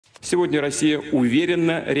Сегодня Россия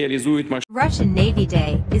уверенно реализует Russian Navy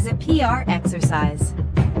Day is a PR exercise.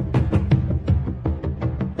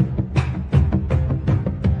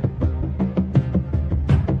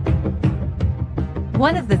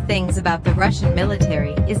 One of the things about the Russian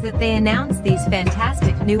military is that they announce these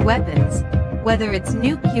fantastic new weapons, whether it's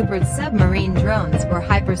new Cupard submarine drones or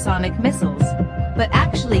hypersonic missiles, but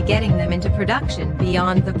actually getting them into production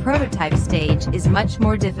beyond the prototype stage is much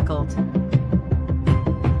more difficult.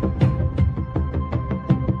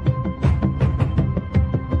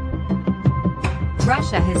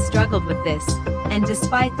 Russia has struggled with this, and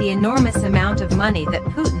despite the enormous amount of money that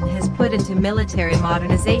Putin has put into military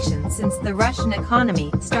modernization since the Russian economy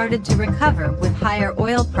started to recover with higher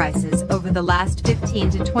oil prices over the last 15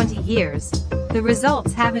 to 20 years, the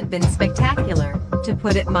results haven't been spectacular, to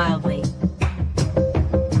put it mildly.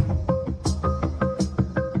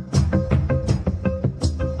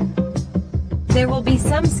 There will be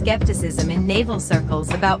some skepticism in naval circles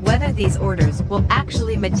about whether these orders will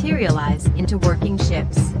actually materialize into working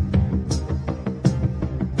ships.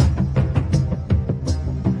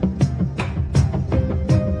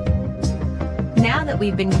 Now that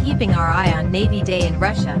we've been keeping our eye on Navy Day in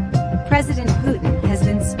Russia, President Putin has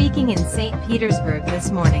been speaking in Saint Petersburg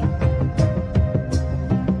this morning.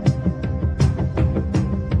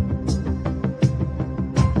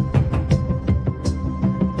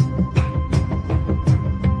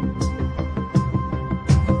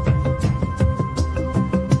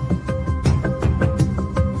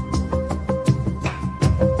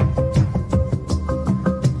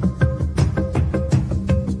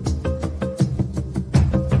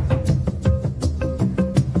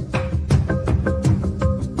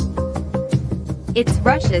 It's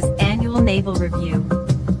Russia's annual naval review.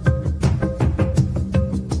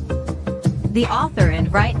 The author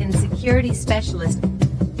and Wright and security specialist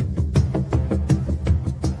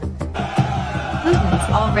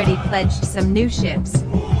Putin's already pledged some new ships.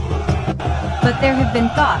 But there have been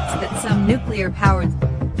thoughts that some nuclear-powered.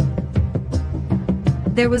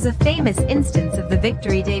 There was a famous instance of the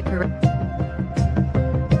Victory Day parade.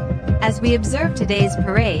 As we observe today's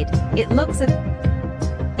parade, it looks at.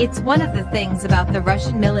 It's one of the things about the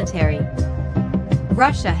Russian military.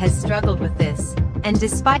 Russia has struggled with this, and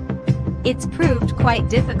despite it's proved quite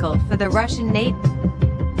difficult for the Russian Navy.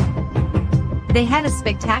 They had a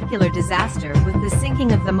spectacular disaster with the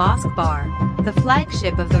sinking of the Moskva, the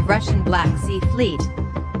flagship of the Russian Black Sea Fleet.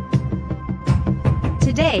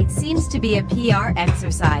 Today seems to be a PR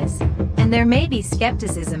exercise, and there may be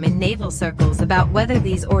skepticism in naval circles about whether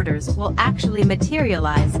these orders will actually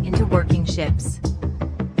materialize into working ships.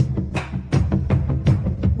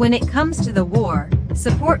 When it comes to the war,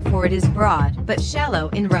 support for it is broad but shallow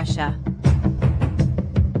in Russia.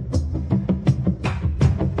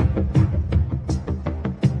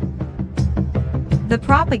 The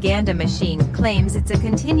propaganda machine claims it's a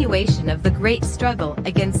continuation of the great struggle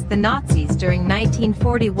against the Nazis during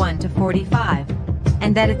 1941 to 45,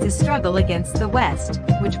 and that it's a struggle against the West,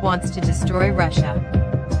 which wants to destroy Russia.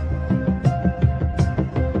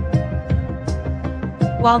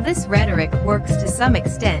 While this rhetoric works to some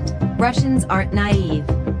extent, Russians aren't naive.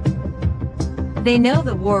 They know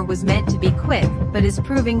the war was meant to be quick, but is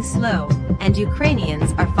proving slow, and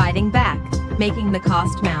Ukrainians are fighting back, making the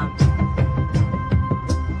cost mount.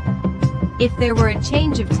 If there were a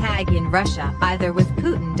change of tag in Russia, either with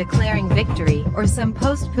Putin declaring victory or some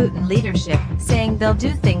post-Putin leadership saying they'll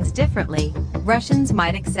do things differently, Russians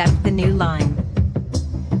might accept the new line.